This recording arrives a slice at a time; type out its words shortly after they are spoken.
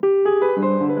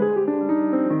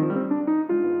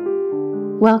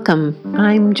Welcome,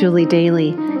 I'm Julie Daly,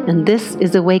 and this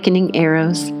is Awakening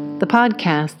Eros, the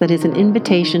podcast that is an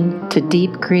invitation to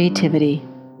deep creativity.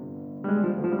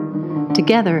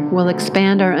 Together, we'll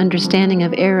expand our understanding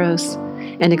of Eros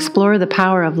and explore the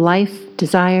power of life,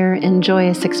 desire, and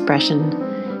joyous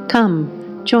expression.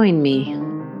 Come, join me.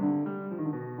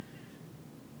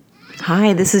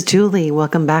 Hi, this is Julie.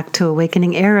 Welcome back to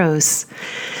Awakening Eros.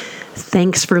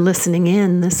 Thanks for listening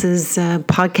in. This is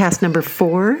podcast number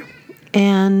 4.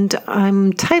 And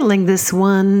I'm titling this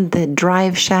one The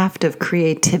Drive Shaft of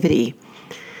Creativity.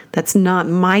 That's not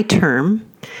my term.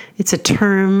 It's a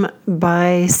term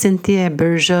by Cynthia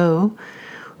Bourgeault,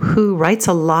 who writes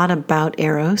a lot about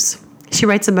Eros. She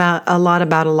writes about a lot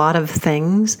of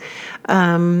things,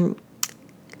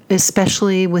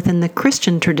 especially within the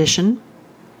Christian tradition.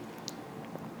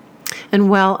 And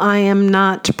while I am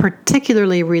not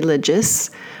particularly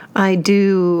religious, I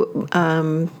do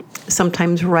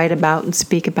sometimes write about and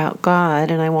speak about God,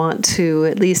 and I want to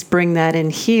at least bring that in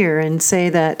here and say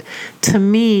that to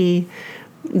me,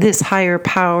 this higher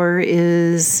power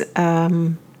is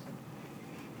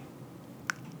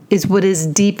what is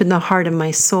deep in the heart of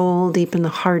my soul, deep in the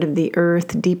heart of the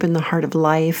earth, deep in the heart of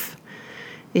life.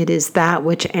 It is that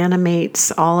which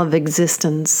animates all of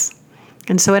existence.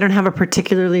 And so I don't have a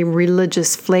particularly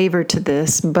religious flavor to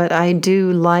this, but I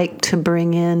do like to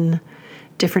bring in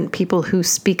different people who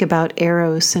speak about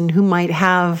Eros and who might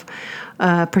have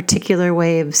a particular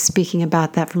way of speaking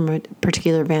about that from a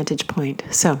particular vantage point.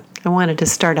 So I wanted to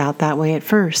start out that way at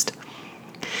first.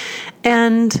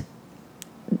 And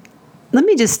let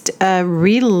me just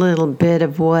read a little bit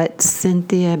of what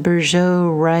Cynthia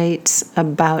Bourgeault writes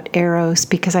about Eros,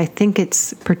 because I think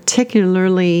it's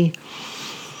particularly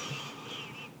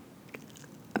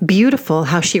beautiful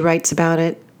how she writes about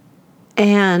it.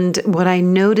 And what I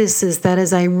notice is that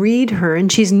as I read her,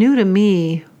 and she's new to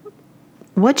me,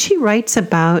 what she writes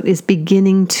about is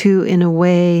beginning to, in a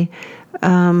way,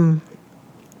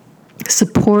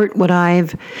 support what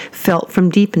I've felt from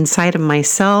deep inside of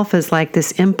myself as like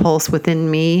this impulse within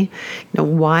me.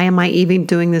 Why am I even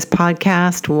doing this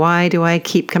podcast? Why do I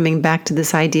keep coming back to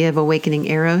this idea of awakening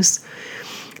Eros?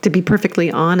 To be perfectly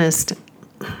honest,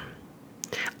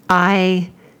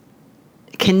 I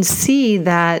can see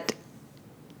that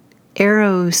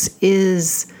Eros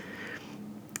is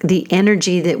the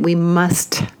energy that we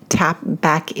must tap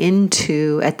back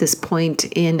into at this point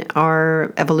in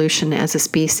our evolution as a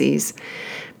species.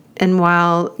 And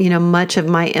while, much of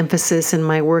my emphasis and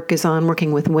my work is on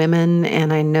working with women,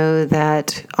 and I know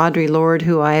that Audre Lorde,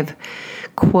 who I've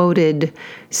quoted,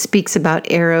 speaks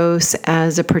about Eros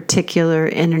as a particular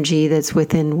energy that's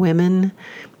within women,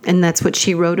 and that's what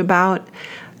she wrote about.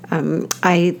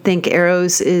 I think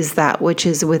Eros is that which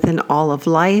is within all of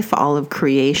life, all of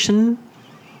creation.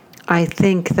 I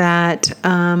think that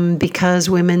because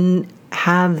women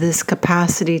have this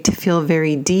capacity to feel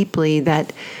very deeply,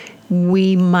 that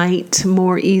we might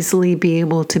more easily be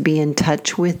able to be in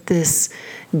touch with this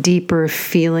deeper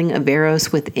feeling of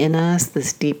Eros within us,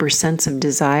 this deeper sense of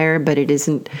desire, but it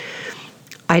isn't,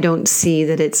 I don't see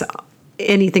that it's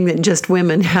anything that just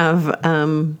women have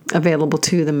available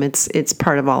to them. It's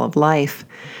part of all of life.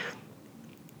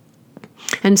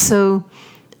 And so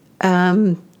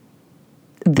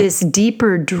this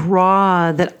deeper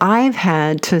draw that I've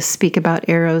had to speak about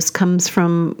Eros comes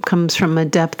from a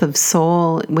depth of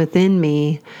soul within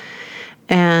me.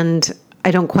 And I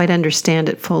don't quite understand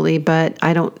it fully, but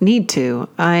I don't need to.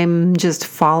 I'm just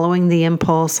following the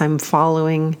impulse. I'm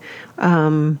following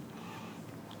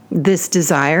this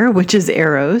desire, which is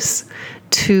Eros,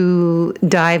 to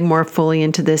dive more fully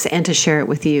into this and to share it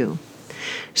with you.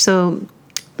 So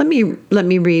let me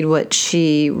read what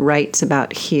she writes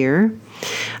about here.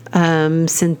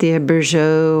 Cynthia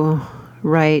Bourgeault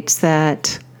writes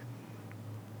that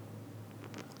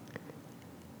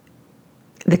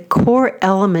the core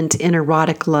element in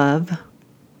erotic love,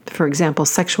 for example,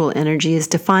 sexual energy, is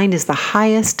defined as the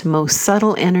highest, most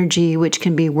subtle energy which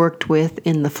can be worked with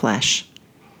in the flesh.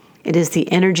 It is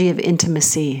the energy of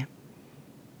intimacy.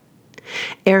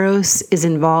 Eros is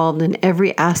involved in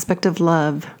every aspect of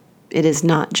love. It is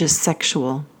not just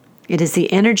sexual. It is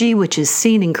the energy which is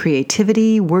seen in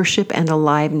creativity, worship, and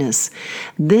aliveness.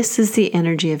 This is the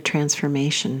energy of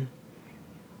transformation.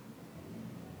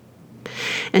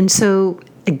 And so,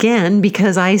 again,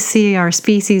 because I see our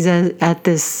species at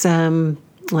this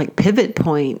pivot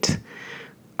point,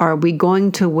 are we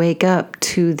going to wake up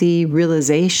to the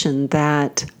realization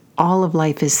that all of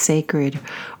life is sacred?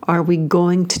 Are we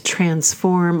going to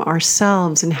transform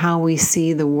ourselves and how we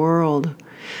see the world?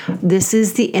 This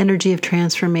is the energy of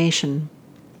transformation.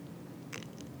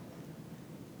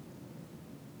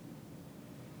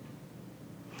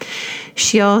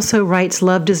 She also writes,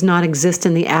 love does not exist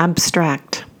in the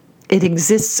abstract. It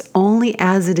exists only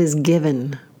as it is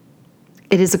given.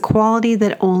 It is a quality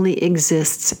that only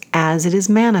exists as it is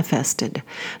manifested.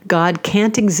 God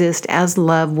can't exist as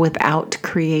love without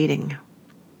creating.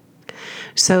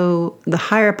 So the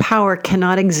higher power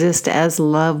cannot exist as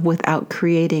love without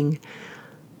creating.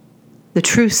 The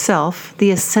true self,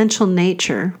 the essential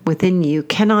nature within you,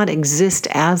 cannot exist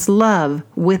as love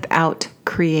without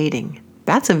creating.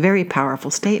 That's a very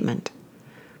powerful statement.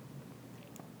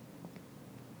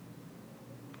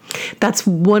 That's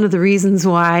one of the reasons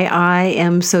why I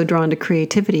am so drawn to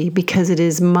creativity, because it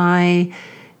is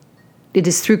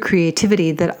through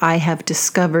creativity that I have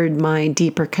discovered my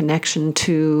deeper connection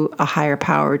to a higher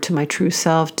power, to my true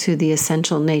self, to the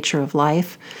essential nature of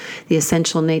life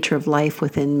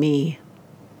within me.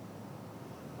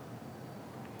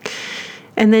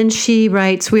 And then she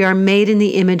writes, we are made in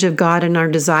the image of God and are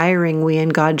desiring. We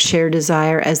and God share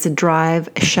desire as the drive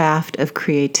shaft of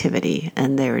creativity.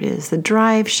 And there it is, the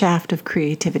drive shaft of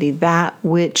creativity, that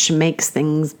which makes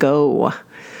things go.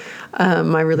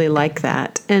 I really like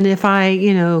that. And if I,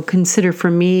 consider for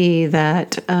me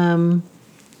that when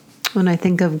I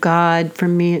think of God, for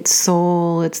me it's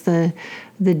soul, it's the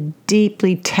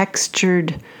deeply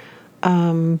textured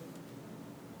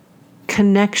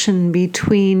connection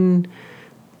between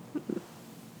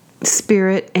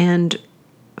spirit and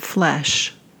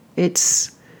flesh.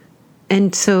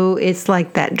 And so it's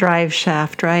like that drive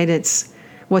shaft, right? It's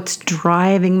what's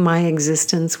driving my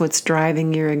existence, what's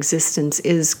driving your existence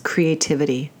is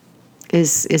creativity,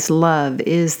 is love,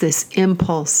 is this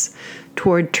impulse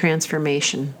toward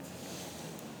transformation.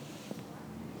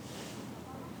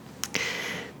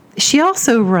 She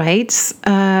also writes,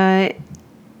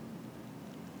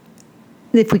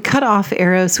 if we cut off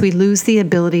Eros, we lose the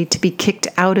ability to be kicked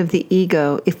out of the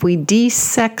ego. If we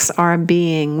de-sex our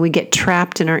being, we get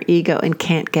trapped in our ego and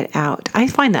can't get out. I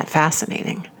find that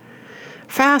fascinating.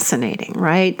 Fascinating,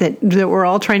 right? That we're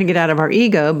all trying to get out of our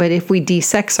ego, but if we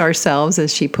de-sex ourselves,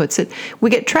 as she puts it, we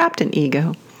get trapped in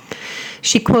ego.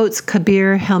 She quotes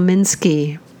Kabir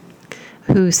Helminski,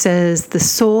 who says, the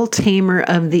soul tamer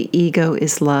of the ego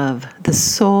is love. The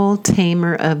soul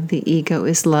tamer of the ego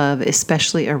is love,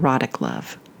 especially erotic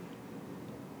love.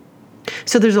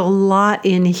 So there's a lot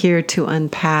in here to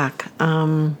unpack.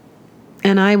 And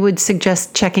I would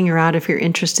suggest checking her out if you're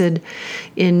interested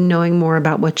in knowing more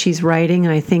about what she's writing.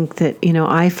 And I think that,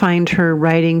 I find her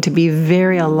writing to be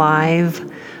very alive,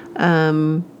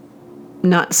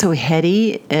 not so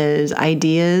heady as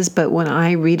ideas, but when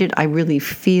I read it, I really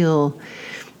feel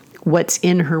what's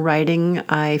in her writing.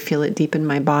 I feel it deep in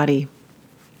my body.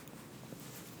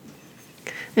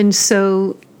 And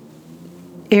so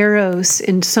Eros,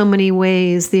 in so many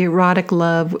ways, the erotic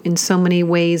love, in so many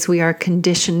ways, we are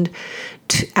conditioned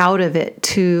out of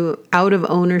it, out of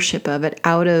ownership of it,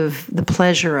 out of the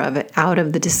pleasure of it, out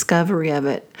of the discovery of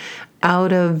it,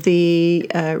 out of the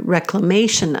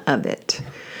reclamation of it.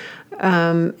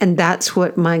 And that's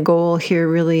what my goal here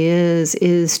really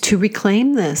is to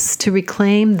reclaim this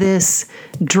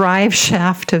drive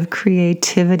shaft of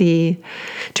creativity,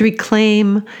 to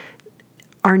reclaim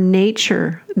our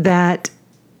nature that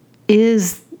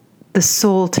is the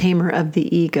soul tamer of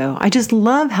the ego. I just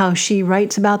love how she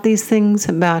writes about these things,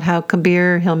 about how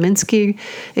Kabir Helminski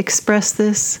expressed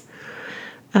this.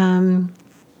 And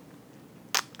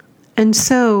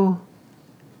so,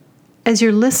 as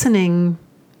you're listening,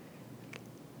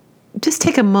 just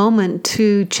take a moment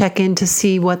to check in to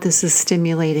see what this is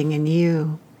stimulating in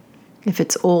you. If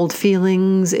it's old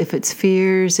feelings, if it's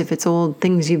fears, if it's old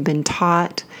things you've been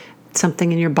taught,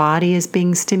 something in your body is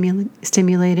being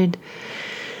stimulated.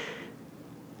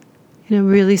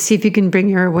 Really see if you can bring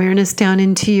your awareness down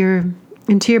into your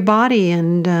body,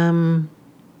 and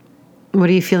what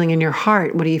are you feeling in your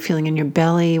heart? What are you feeling in your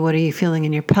belly? What are you feeling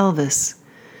in your pelvis?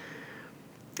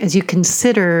 As you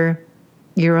consider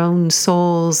your own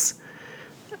soul's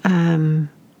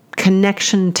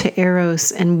connection to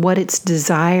Eros and what it's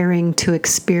desiring to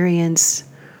experience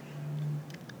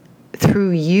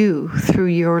through you, through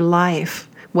your life,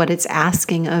 what it's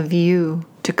asking of you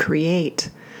to create.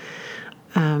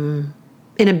 In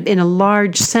a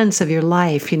large sense of your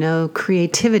life,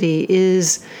 creativity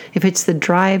is, if it's the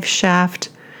drive shaft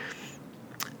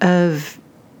of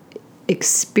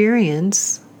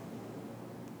experience,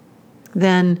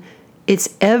 then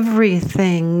it's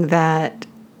everything that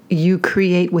you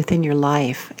create within your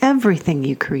life. Everything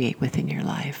you create within your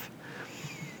life.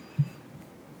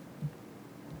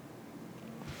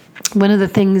 One of the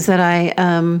things that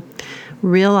I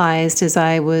realized as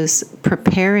I was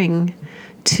preparing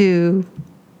to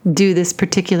do this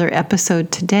particular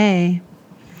episode today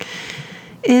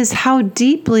is how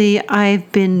deeply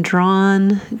I've been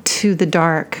drawn to the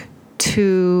dark,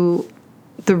 to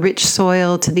the rich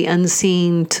soil, to the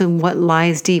unseen, to what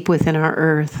lies deep within our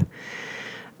earth.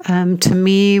 To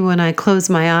me, when I close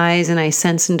my eyes and I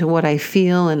sense into what I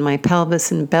feel in my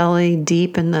pelvis and belly,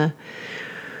 deep in the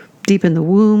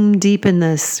womb, deep in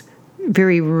this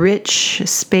very rich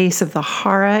space of the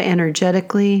hara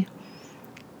energetically,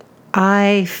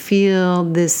 I feel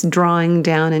this drawing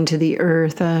down into the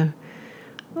earth,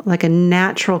 like a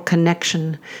natural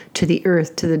connection to the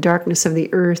earth, to the darkness of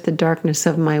the earth, the darkness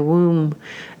of my womb,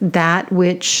 that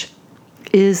which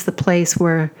is the place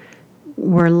where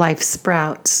life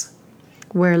sprouts,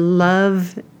 where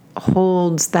love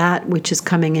holds that which is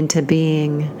coming into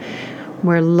being,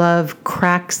 where love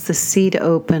cracks the seed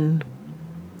open,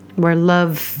 where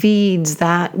love feeds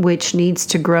that which needs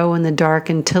to grow in the dark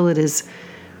until it is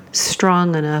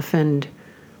strong enough and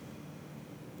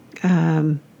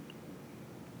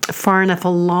far enough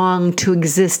along to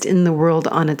exist in the world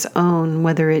on its own,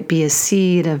 whether it be a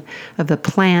seed of a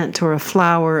plant or a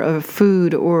flower of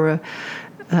food or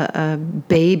a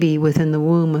baby within the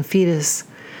womb, a fetus.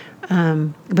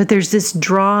 But there's this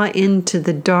draw into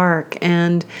the dark,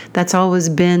 and that's always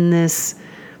been this,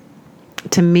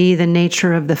 to me, the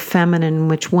nature of the feminine,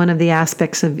 which one of the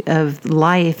aspects of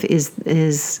life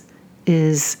is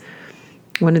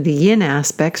one of the yin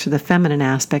aspects, or the feminine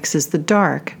aspects, is the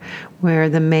dark, where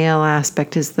the male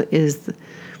aspect is the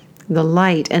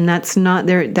light, and that's not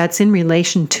there. That's in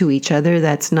relation to each other.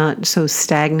 That's not so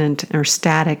stagnant or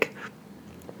static.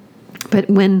 But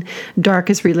when dark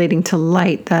is relating to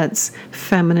light, that's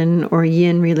feminine, or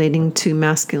yin relating to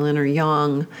masculine or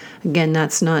yang. Again,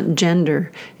 that's not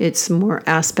gender. It's more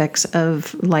aspects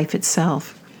of life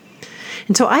itself.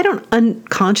 And so I don't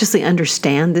unconsciously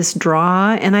understand this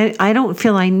draw, and I don't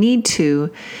feel I need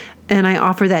to. And I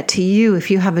offer that to you.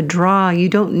 If you have a draw, you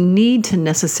don't need to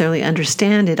necessarily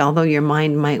understand it, although your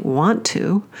mind might want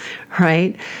to,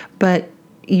 right? But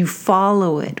you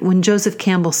follow it. When Joseph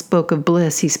Campbell spoke of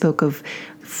bliss, he spoke of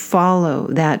follow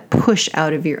that push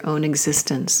out of your own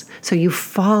existence. So you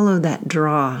follow that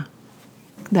draw,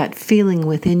 that feeling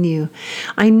within you.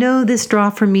 I know this draw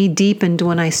for me deepened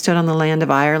when I stood on the land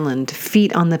of Ireland,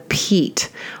 feet on the peat,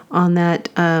 on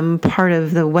that part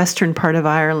of the western part of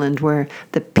Ireland where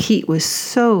the peat was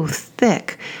so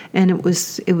thick and it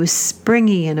was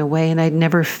springy in a way, and I'd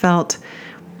never felt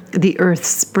the earth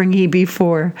springy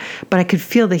before, but I could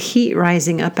feel the heat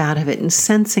rising up out of it and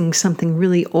sensing something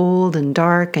really old and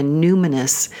dark and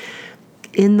numinous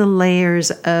in the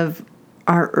layers of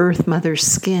our earth mother's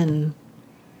skin.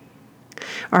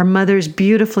 Our mother's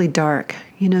beautifully dark.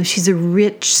 You know, she's a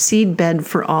rich seedbed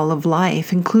for all of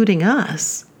life, including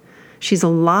us. She's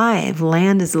alive.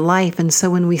 Land is life. And so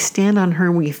when we stand on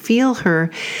her, we feel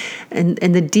her. And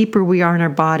the deeper we are in our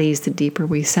bodies, the deeper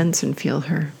we sense and feel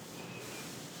her.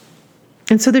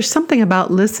 And so there's something about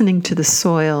listening to the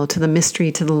soil, to the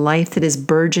mystery, to the life that is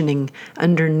burgeoning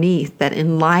underneath that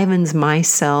enlivens my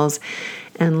cells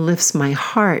and lifts my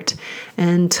heart.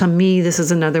 And to me, this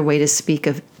is another way to speak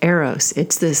of Eros.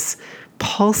 It's this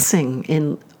pulsing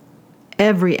in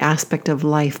every aspect of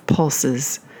life,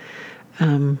 pulses.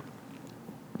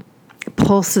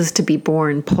 Pulses to be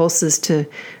born, pulses to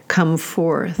come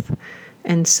forth.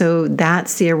 And so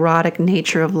that's the erotic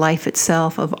nature of life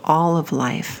itself, of all of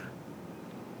life.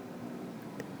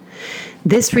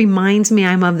 This reminds me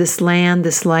I'm of this land,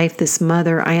 this life, this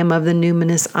mother. I am of the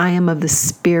numinous. I am of the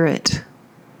spirit,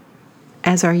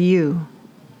 as are you.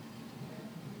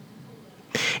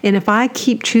 And if I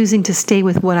keep choosing to stay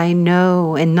with what I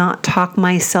know and not talk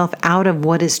myself out of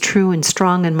what is true and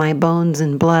strong in my bones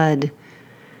and blood,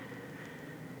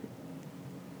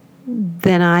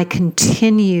 then I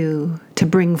continue to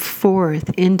bring forth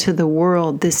into the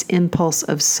world this impulse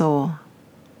of soul.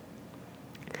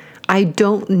 I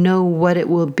don't know what it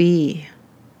will be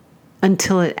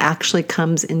until it actually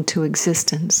comes into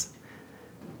existence.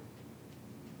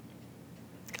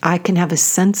 I can have a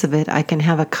sense of it. I can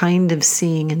have a kind of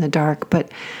seeing in the dark,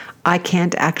 but I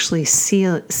can't actually see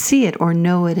it or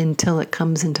know it until it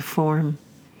comes into form.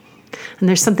 And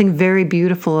there's something very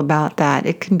beautiful about that.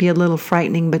 It can be a little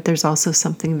frightening, but there's also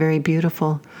something very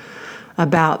beautiful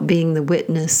about being the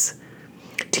witness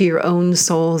to your own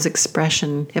soul's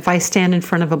expression. If I stand in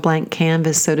front of a blank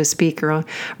canvas, so to speak, or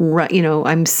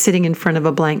I'm sitting in front of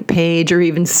a blank page, or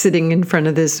even sitting in front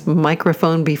of this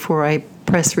microphone before I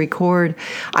press record,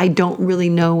 I don't really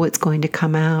know what's going to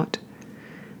come out.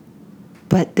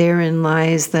 But therein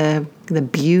lies the the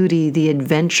beauty, the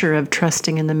adventure of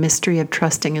trusting in the mystery of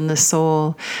trusting in the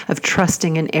soul, of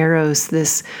trusting in Eros,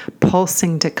 this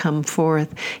pulsing to come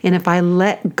forth. And if I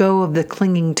let go of the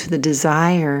clinging to the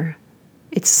desire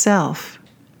itself,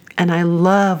 and I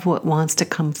love what wants to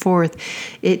come forth,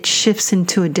 it shifts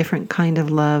into a different kind of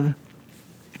love.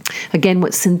 Again,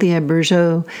 what Cynthia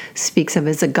Bourgeault speaks of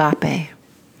is agape.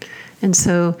 And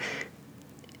so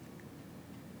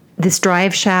this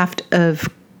drive shaft of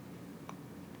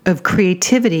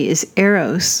creativity is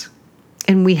Eros,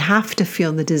 and we have to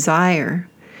feel the desire,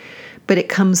 but it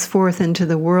comes forth into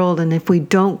the world. And if we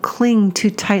don't cling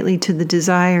too tightly to the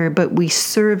desire, but we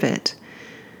serve it,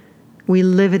 we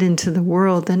live it into the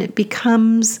world, then it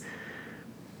becomes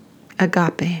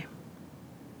agape.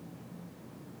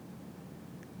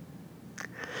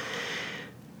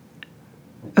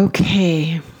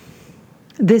 Okay,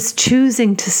 this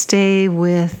choosing to stay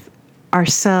with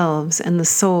ourselves and the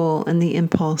soul and the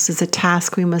impulse is a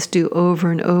task we must do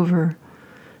over and over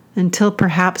until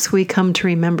perhaps we come to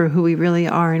remember who we really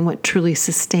are and what truly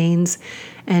sustains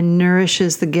and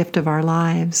nourishes the gift of our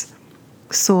lives.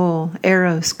 Soul,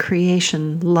 Eros,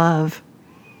 creation, love.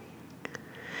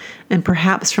 And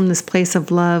perhaps from this place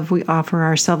of love, we offer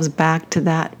ourselves back to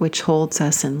that which holds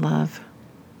us in love.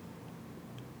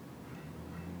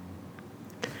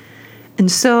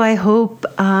 And so I hope,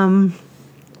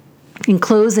 in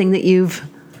closing, that you've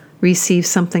received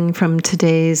something from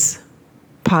today's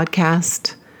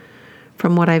podcast,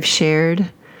 from what I've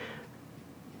shared.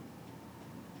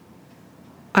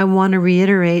 I want to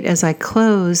reiterate as I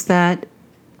close that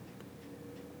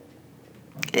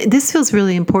this feels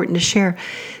really important to share.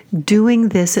 Doing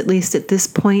this, at least at this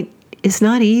point, is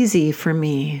not easy for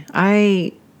me.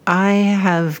 I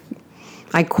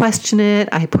question it,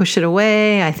 I push it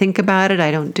away, I think about it,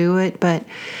 I don't do it. But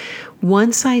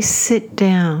once I sit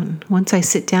down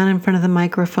in front of the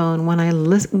microphone,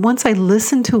 once I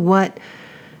listen to what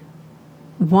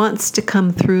wants to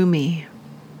come through me,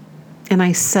 and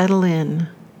I settle in,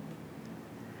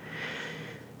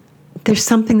 there's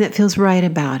something that feels right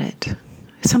about it,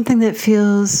 something that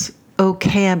feels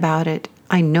okay about it.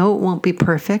 I know it won't be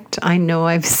perfect. I know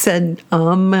I've said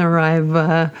or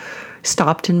I've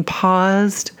stopped and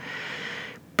paused,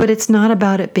 but it's not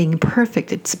about it being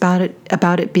perfect. It's about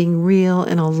it being real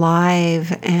and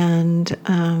alive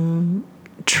and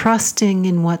trusting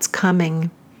in what's coming.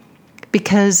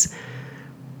 Because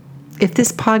if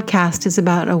this podcast is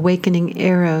about awakening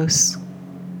Eros,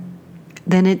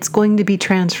 then it's going to be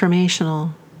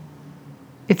transformational.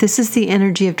 If this is the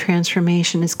energy of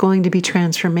transformation, it's going to be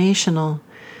transformational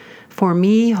for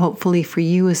me, hopefully for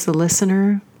you as the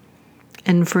listener,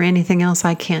 and for anything else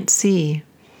I can't see.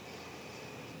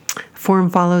 Form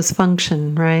follows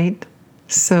function, right?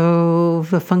 So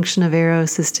the function of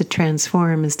Eros is to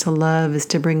transform, is to love, is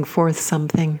to bring forth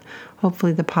something.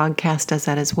 Hopefully the podcast does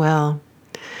that as well.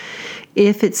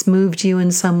 If it's moved you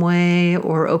in some way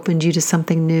or opened you to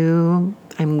something new,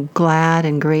 I'm glad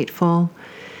and grateful.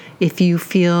 If you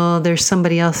feel there's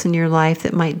somebody else in your life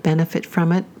that might benefit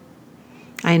from it,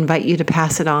 I invite you to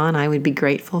pass it on. I would be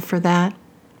grateful for that.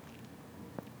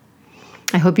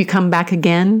 I hope you come back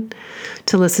again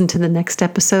to listen to the next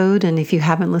episode. And if you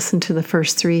haven't listened to the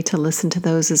first 3, to listen to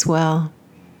those as well.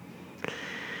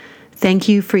 Thank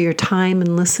you for your time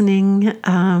and listening.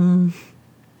 I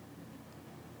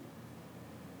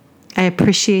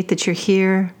appreciate that you're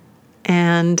here.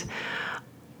 And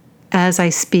as I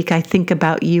speak, I think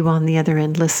about you on the other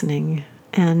end listening.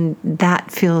 And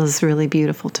that feels really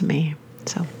beautiful to me.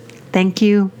 So thank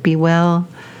you. Be well.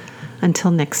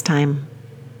 Until next time.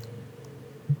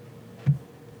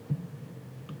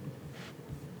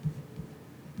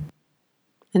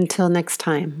 Until next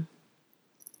time.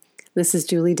 This is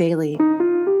Julie Daly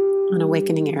on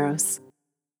Awakening Eros.